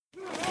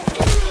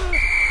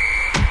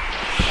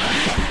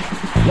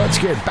Let's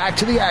get back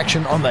to the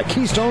action on the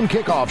Keystone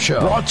Kickoff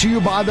Show. Brought to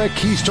you by the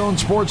Keystone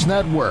Sports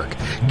Network.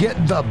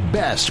 Get the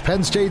best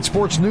Penn State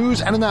sports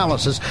news and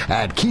analysis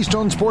at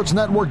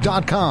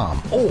KeystonesportsNetwork.com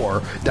or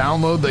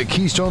download the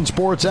Keystone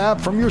Sports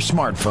app from your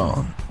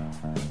smartphone.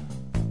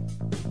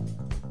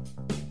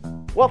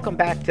 Welcome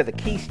back to the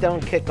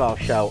Keystone Kickoff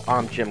Show.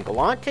 I'm Jim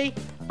Galante.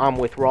 I'm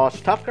with Ross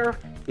Tucker.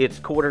 It's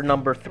quarter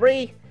number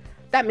 3.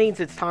 That means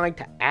it's time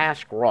to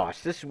Ask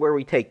Ross. This is where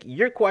we take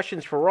your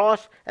questions for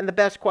Ross, and the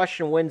best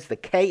question wins the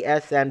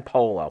KSN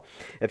Polo.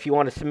 If you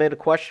want to submit a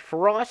question for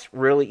Ross,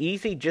 really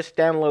easy. Just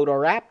download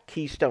our app,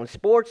 Keystone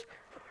Sports,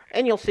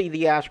 and you'll see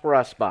the Ask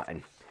Ross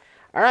button.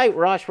 All right,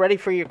 Ross, ready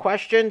for your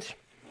questions?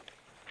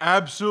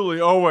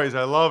 Absolutely, always.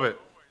 I love it.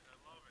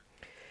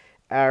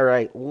 All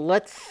right,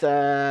 let's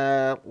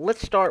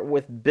start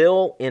with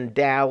Bill in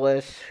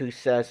Dallas, who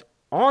says,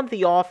 on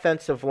the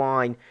offensive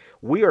line,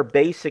 we are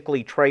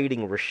basically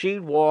trading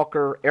Rasheed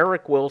Walker,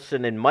 Eric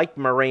Wilson, and Mike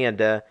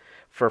Miranda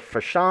for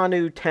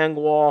Fashanu,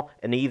 Tengwall,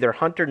 and either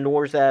Hunter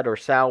Norzad or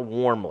Sal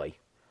Wormley.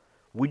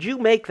 Would you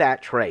make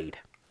that trade?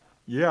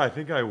 Yeah, I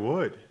think I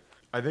would.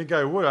 I think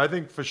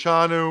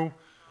Fashanu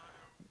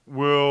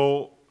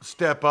will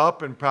step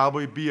up and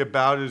probably be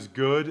about as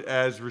good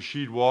as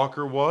Rasheed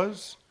Walker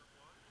was.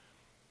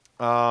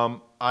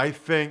 I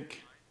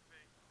think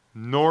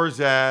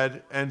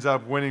Norzad ends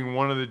up winning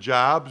one of the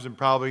jobs and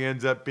probably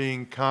ends up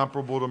being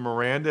comparable to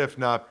Miranda, if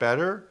not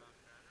better.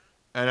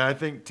 And I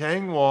think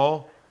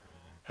Tengwall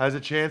has a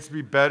chance to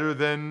be better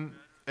than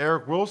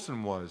Eric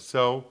Wilson was.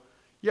 So,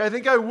 yeah, I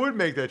think I would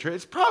make that trade.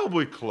 It's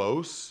probably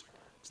close.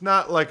 It's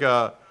not like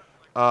I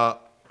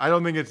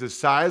don't think it's a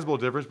sizable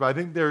difference, but I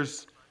think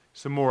there's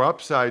some more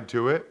upside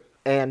to it.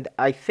 And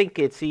I think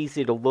it's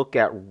easy to look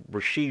at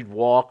Rasheed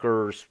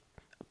Walker's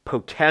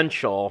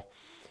potential,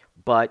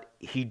 but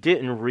he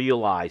didn't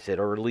realize it,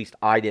 or at least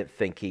I didn't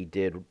think he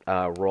did,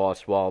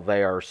 Ross, while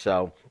there.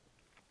 So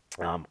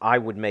I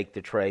would make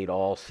the trade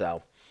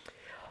also.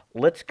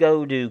 Let's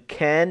go to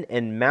Ken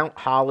in Mount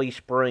Holly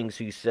Springs,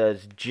 who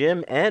says,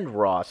 Jim and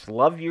Ross,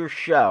 love your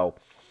show.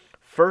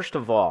 First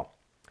of all,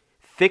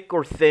 thick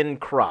or thin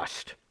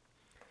crust?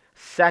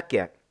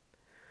 Second,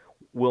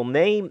 will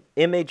name,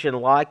 image, and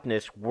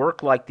likeness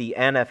work like the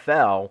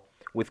NFL,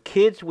 with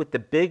kids with the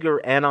bigger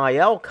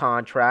NIL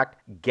contract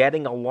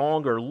getting a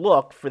longer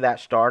look for that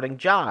starting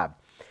job?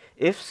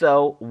 If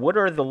so, what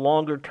are the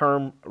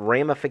longer-term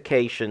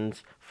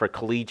ramifications for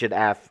collegiate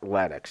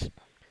athletics?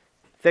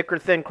 Thick or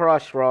thin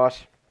crust,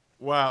 Ross?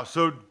 Wow,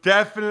 so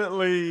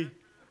definitely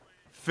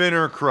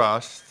thinner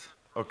crust,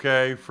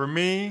 okay? For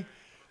me,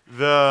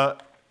 the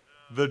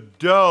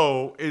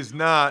dough is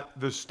not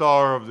the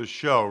star of the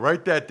show.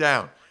 Write that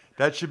down.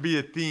 That should be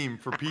a theme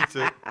for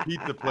pizza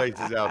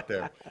places out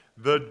there.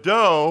 The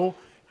dough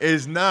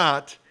is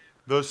not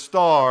the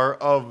star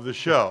of the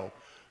show.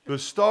 The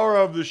star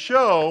of the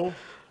show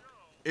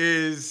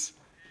is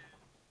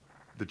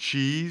the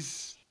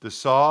cheese, the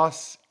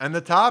sauce, and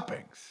the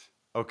toppings,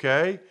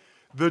 okay?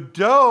 The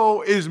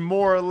dough is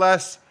more or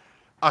less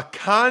a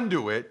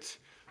conduit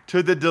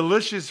to the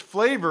delicious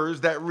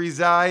flavors that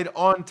reside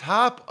on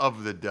top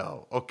of the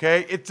dough,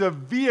 okay? It's a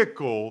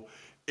vehicle,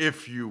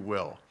 if you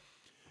will.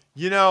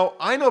 You know,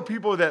 I know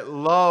people that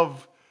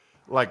love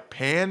like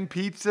pan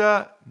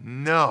pizza.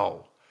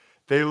 No,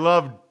 they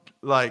love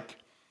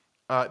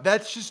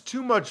that's just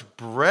too much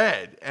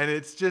bread, and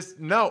it's just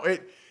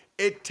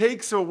it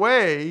takes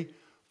away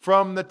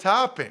from the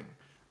topping.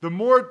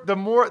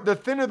 The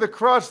thinner the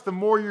crust, the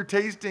more you're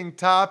tasting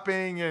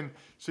topping, and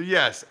so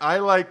yes, I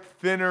like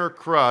thinner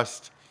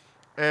crust,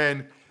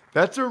 and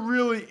that's a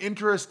really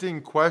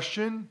interesting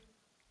question,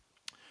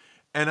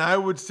 and I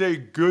would say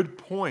good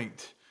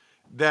point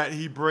that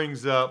he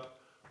brings up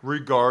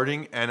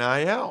regarding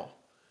NIL.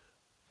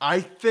 I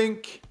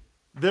think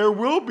there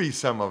will be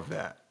some of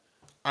that.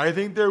 I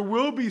think there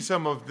will be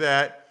some of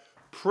that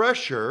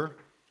pressure.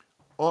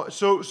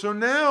 So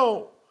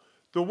now,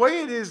 the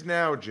way it is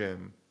now,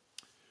 Jim,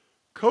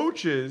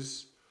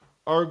 coaches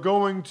are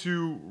going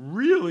to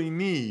really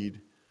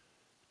need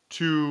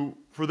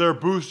for their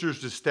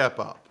boosters to step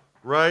up,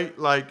 right?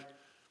 Like,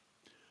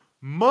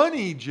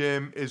 money,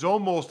 Jim, is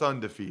almost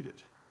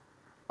undefeated,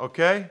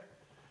 okay?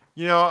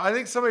 You know, I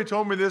think somebody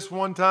told me this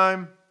one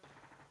time.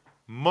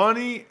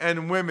 Money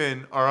and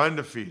women are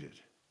undefeated.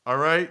 All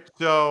right?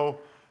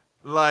 So,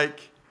 like,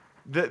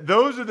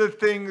 those are the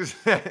things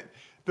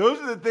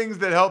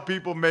that help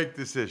people make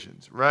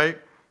decisions, right?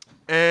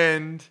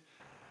 And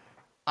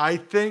I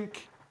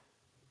think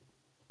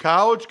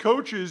college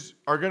coaches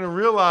are going to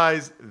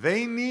realize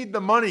they need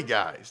the money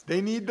guys. They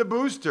need the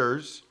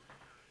boosters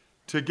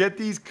to get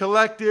these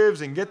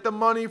collectives and get the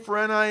money for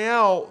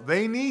NIL.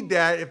 They need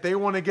that if they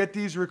want to get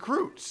these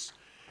recruits.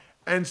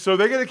 And so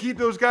they got to keep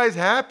those guys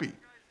happy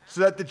so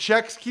that the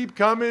checks keep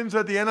coming, so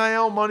that the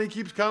NIL money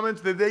keeps coming,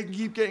 so that they can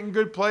keep getting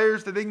good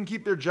players, so that they can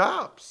keep their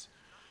jobs.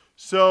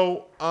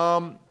 So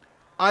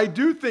I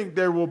do think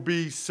there will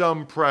be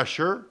some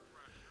pressure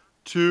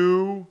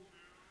to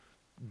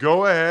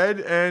go ahead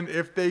and,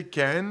 if they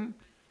can,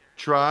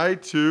 try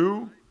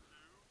to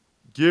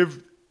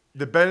give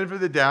the benefit of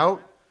the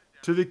doubt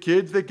to the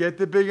kids that get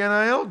the big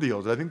NIL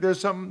deals. I think there's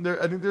something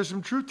there. I think there's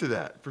some truth to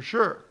that for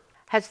sure.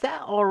 Has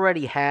that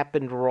already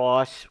happened,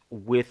 Ross,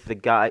 with the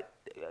guy?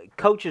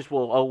 Coaches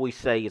will always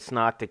say it's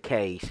not the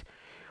case,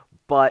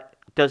 but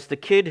does the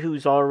kid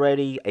who's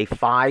already a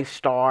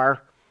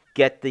 5-star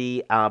get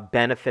the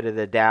benefit of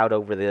the doubt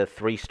over the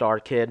 3-star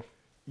kid?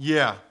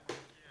 Yeah,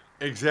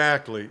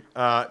 exactly.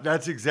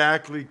 That's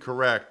exactly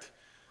correct.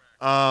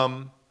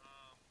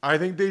 I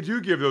think they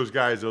do give those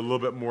guys a little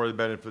bit more of the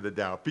benefit of the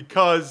doubt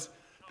because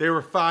they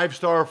were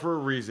 5-star for a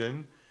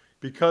reason,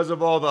 because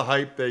of all the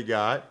hype they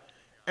got,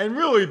 and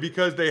really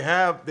because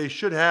they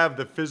should have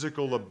the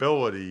physical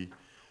ability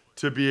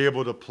to be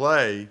able to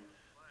play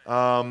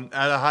at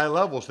a high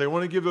level. So they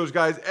want to give those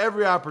guys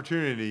every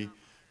opportunity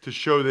to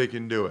show they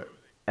can do it.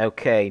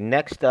 Okay,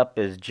 next up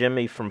is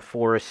Jimmy from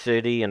Forest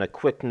City. And a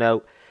quick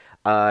note,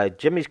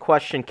 Jimmy's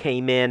question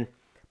came in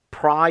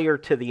prior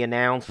to the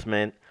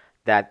announcement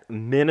that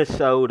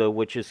Minnesota,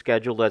 which is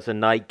scheduled as a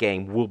night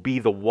game, will be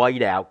the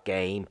whiteout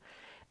game.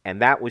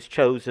 And that was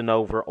chosen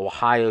over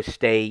Ohio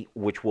State,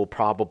 which will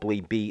probably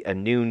be a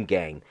noon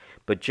game.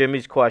 But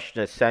Jimmy's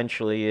question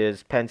essentially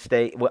is Penn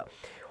State, well,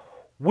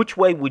 which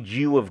way would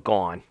you have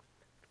gone?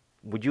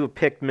 Would you have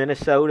picked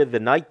Minnesota, the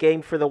night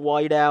game for the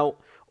whiteout,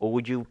 or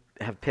would you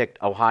have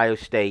picked Ohio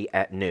State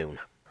at noon?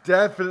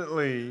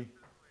 Definitely,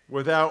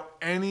 without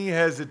any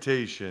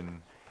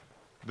hesitation,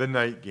 the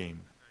night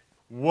game.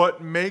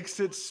 What makes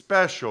it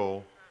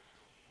special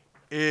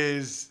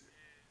is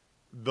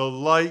the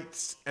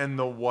lights and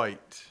the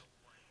white.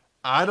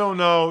 I don't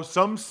know.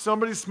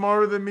 Somebody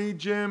smarter than me,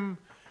 Jim,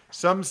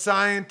 some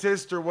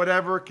scientist or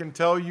whatever can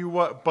tell you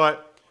what,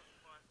 but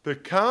the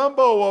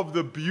combo of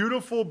the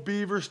beautiful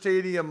Beaver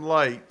Stadium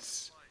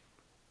lights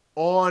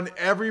on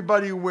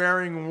everybody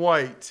wearing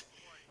white,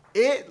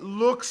 it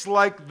looks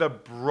like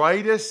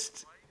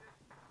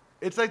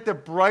it's like the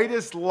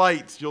brightest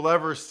lights you'll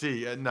ever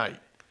see at night.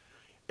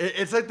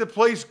 It's like the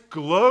place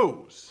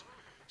glows.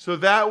 So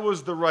that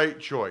was the right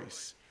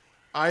choice.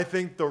 I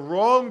think the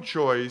wrong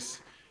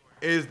choice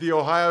is the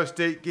Ohio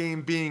State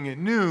game being at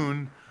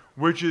noon,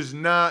 which is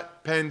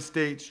not Penn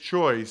State's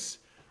choice,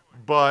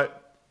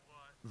 but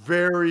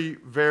very,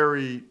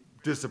 very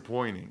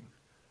disappointing.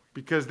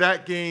 Because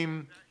that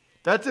game,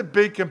 that's a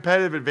big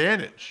competitive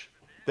advantage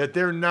that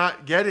they're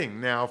not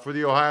getting now for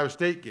the Ohio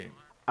State game.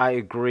 I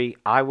agree.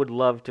 I would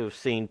love to have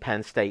seen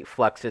Penn State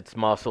flex its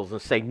muscles and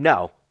say,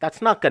 no,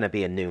 that's not going to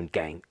be a noon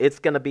game. It's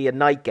going to be a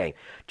night game.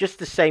 Just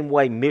the same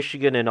way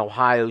Michigan and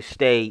Ohio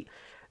State,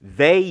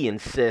 they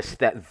insist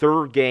that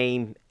their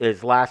game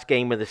is last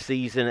game of the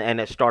season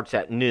and it starts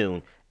at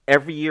noon.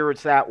 Every year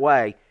it's that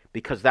way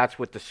because that's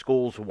what the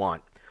schools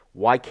want.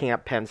 Why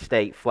can't Penn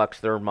State flex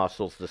their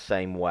muscles the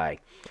same way?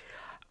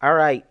 All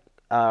right,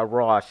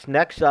 Ross.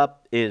 Next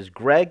up is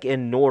Greg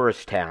in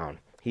Norristown.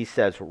 He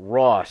says,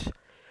 Ross,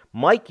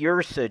 Mike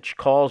Yursich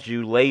calls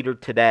you later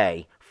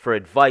today for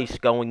advice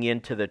going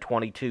into the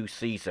 22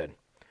 season.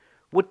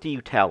 What do you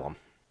tell him?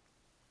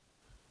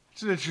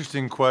 It's an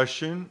interesting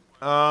question.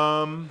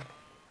 I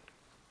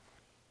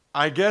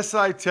guess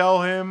I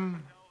tell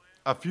him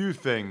a few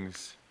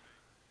things.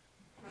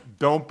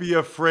 Don't be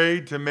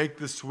afraid to make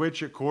the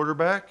switch at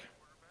quarterback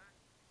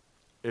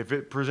if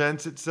it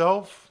presents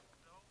itself.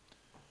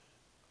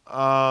 You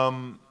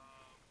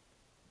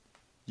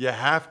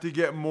have to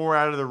get more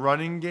out of the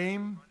running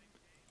game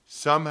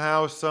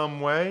somehow, some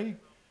way.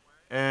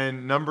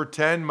 And number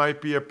 10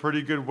 might be a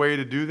pretty good way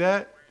to do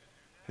that.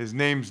 His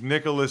name's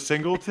Nicholas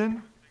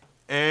Singleton.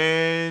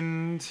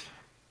 And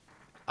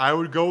I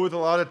would go with a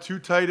lot of 2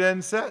 tight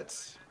end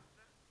sets.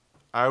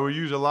 I would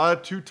use a lot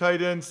of 2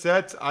 tight end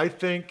sets. I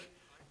think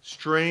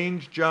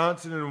Strange,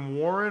 Johnson, and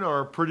Warren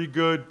are a pretty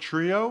good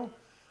trio,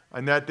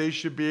 and that they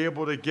should be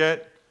able to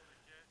get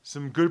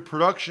some good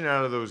production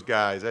out of those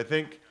guys. I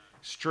think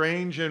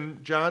Strange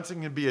and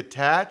Johnson can be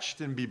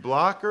attached and be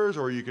blockers,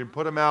 or you can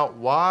put them out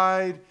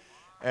wide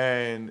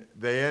and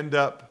they end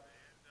up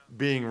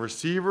being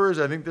receivers.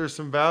 I think there's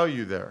some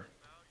value there.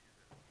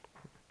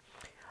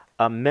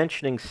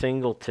 Mentioning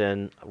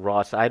Singleton,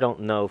 Ross, I don't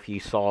know if you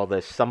saw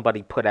this.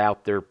 Somebody put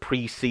out their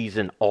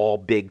preseason all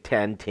Big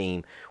Ten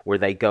team where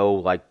they go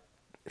like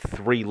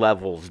 3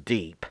 levels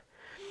deep,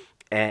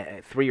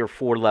 3 or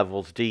 4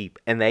 levels deep,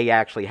 and they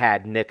actually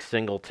had Nick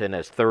Singleton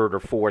as 3rd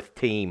or 4th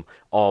team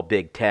all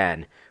Big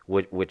Ten,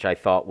 which I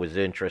thought was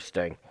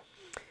interesting.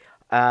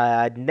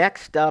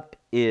 Next up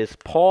is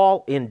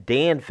Paul in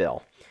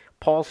Danville.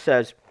 Paul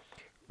says,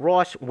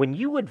 Ross, when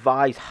you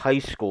advise high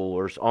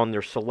schoolers on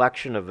their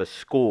selection of a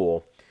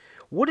school,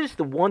 what is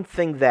the one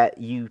thing that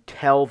you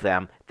tell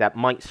them that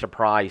might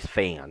surprise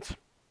fans?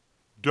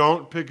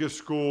 Don't pick a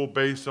school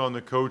based on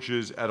the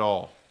coaches at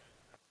all.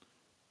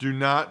 Do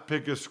not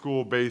pick a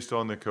school based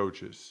on the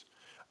coaches.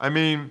 I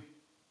mean,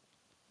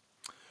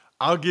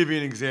 I'll give you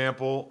an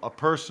example, a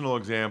personal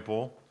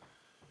example.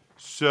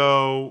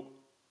 So,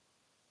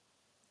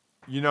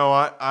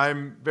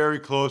 I'm very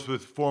close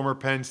with former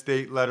Penn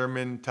State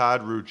letterman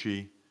Todd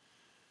Rucci.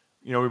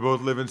 We both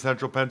live in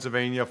central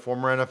Pennsylvania,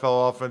 former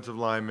NFL offensive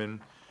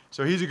lineman.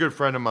 So he's a good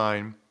friend of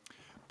mine.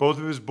 Both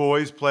of his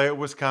boys play at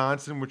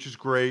Wisconsin, which is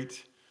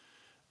great.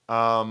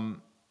 The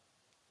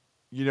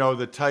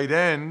tight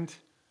end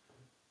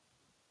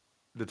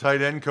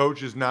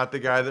coach is not the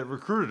guy that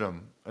recruited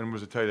him and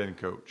was a tight end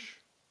coach.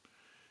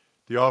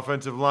 The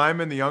offensive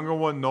lineman, the younger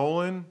one,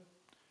 Nolan,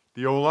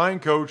 the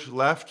O-line coach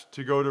left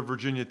to go to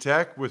Virginia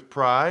Tech with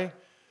Pry,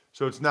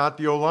 so it's not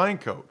the O-line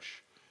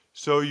coach.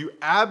 So you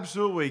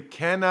absolutely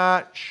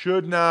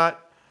should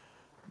not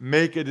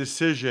make a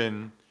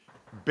decision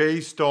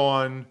based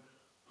on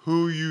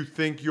who you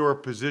think your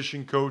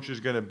position coach is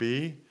going to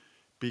be,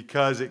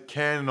 because it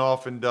can and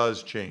often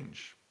does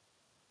change.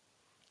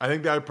 I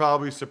think that would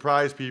probably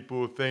surprise people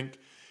who think,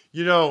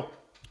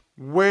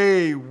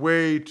 way,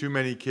 way too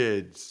many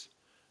kids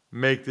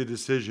make the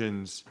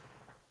decisions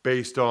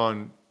based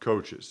on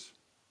coaches.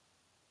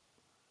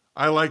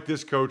 I like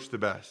this coach the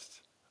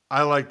best.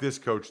 I like this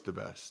coach the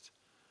best.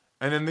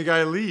 And then the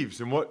guy leaves,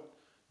 and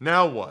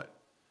now what?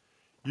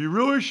 You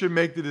really should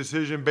make the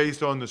decision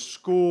based on the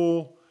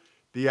school,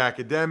 the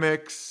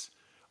academics,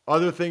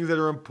 other things that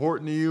are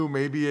important to you.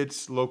 Maybe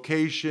it's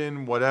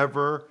location,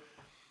 whatever,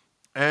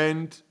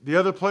 and the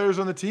other players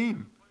on the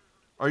team.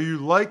 Are you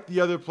like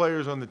the other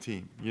players on the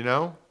team,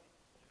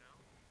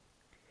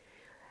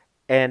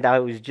 And I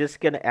was just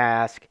going to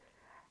ask,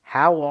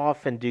 how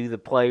often do the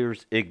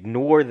players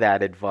ignore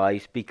that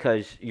advice?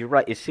 Because you're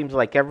right, it seems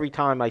like every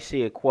time I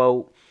see a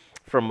quote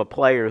from a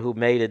player who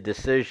made a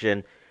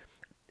decision,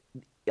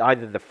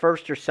 either the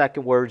first or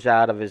second words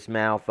out of his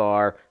mouth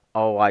are,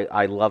 "Oh,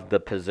 I love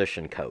the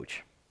position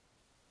coach."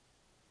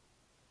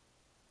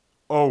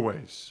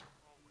 Always.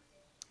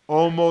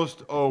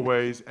 Almost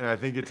always, and I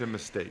think it's a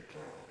mistake.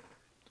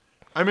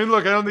 I mean,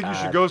 look, I don't think you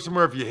should go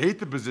somewhere if you hate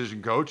the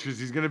position coach, because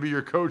he's going to be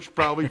your coach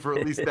probably for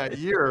at least that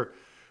year,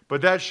 but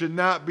that should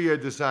not be a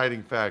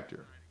deciding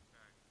factor.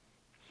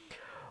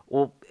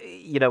 Well,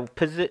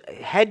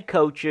 head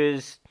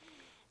coaches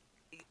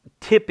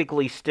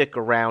typically stick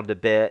around a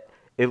bit.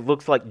 It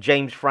looks like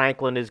James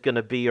Franklin is going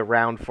to be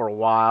around for a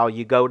while.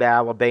 You go to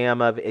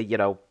Alabama,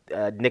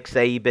 Nick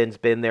Saban's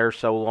been there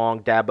so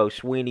long, Dabo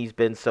Swinney's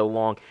been so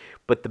long,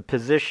 but the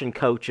position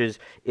coaches,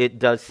 it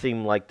does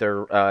seem like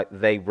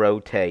they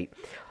rotate.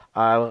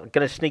 Going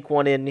to sneak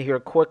one in here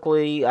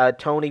quickly.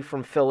 Tony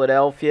from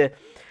Philadelphia.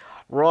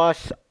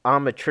 Ross,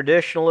 I'm a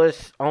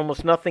traditionalist.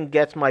 Almost nothing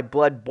gets my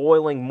blood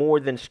boiling more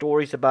than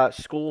stories about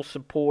school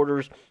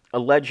supporters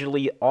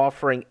allegedly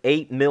offering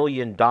 $8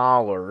 million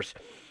to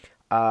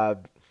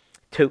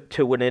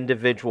an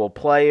individual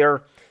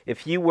player.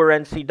 If you were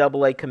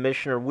NCAA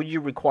commissioner, would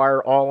you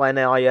require all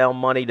NIL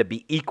money to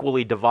be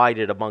equally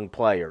divided among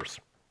players?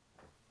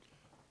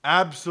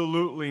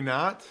 Absolutely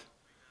not.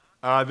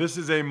 This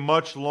is a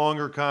much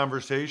longer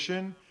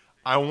conversation.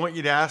 I want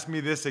you to ask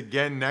me this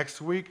again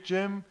next week,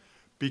 Jim,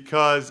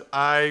 because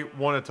I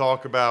want to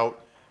talk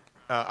about,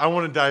 I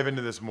want to dive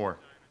into this more.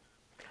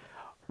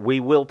 We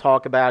will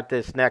talk about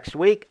this next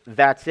week.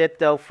 That's it,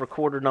 though, for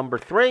quarter number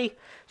 3.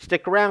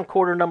 Stick around.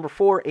 Quarter number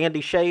 4,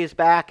 Andy Shea is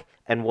back,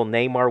 and we'll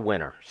name our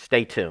winner.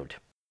 Stay tuned.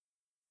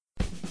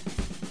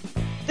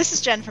 This is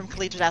Jen from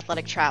Collegiate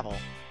Athletic Travel.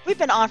 We've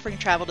been offering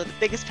travel to the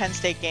biggest Penn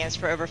State games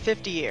for over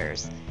 50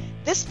 years.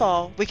 This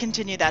fall, we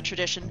continue that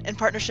tradition in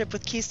partnership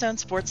with Keystone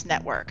Sports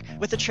Network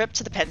with a trip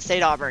to the Penn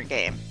State-Auburn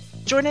game.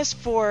 Join us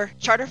for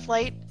charter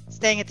flight,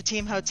 staying at the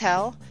team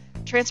hotel,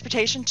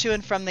 transportation to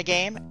and from the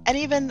game, and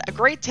even a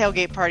great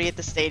tailgate party at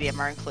the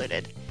stadium are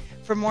included.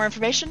 For more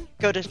information,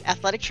 go to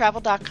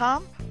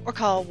athletictravel.com or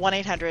call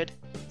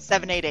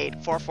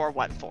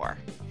 1-800-788-4414.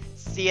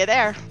 See you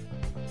there.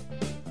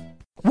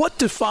 What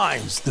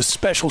defines the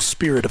special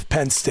spirit of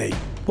Penn State?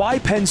 Why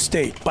Penn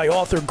State by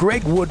author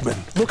Greg Woodman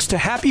looks to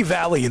Happy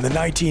Valley in the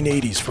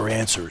 1980s for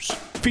answers.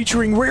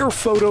 Featuring rare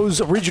photos,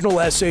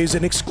 original essays,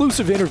 and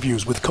exclusive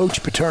interviews with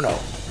Coach Paterno,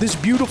 this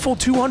beautiful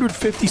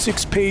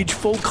 256-page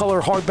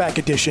full-color hardback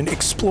edition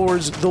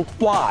explores the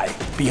why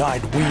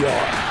behind We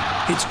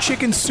Are. It's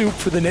chicken soup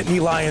for the Nittany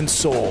Lions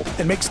soul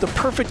and makes the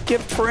perfect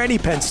gift for any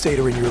Penn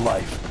Stater in your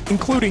life,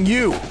 including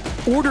you.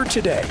 Order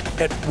today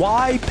at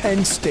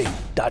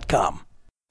whypennstate.com.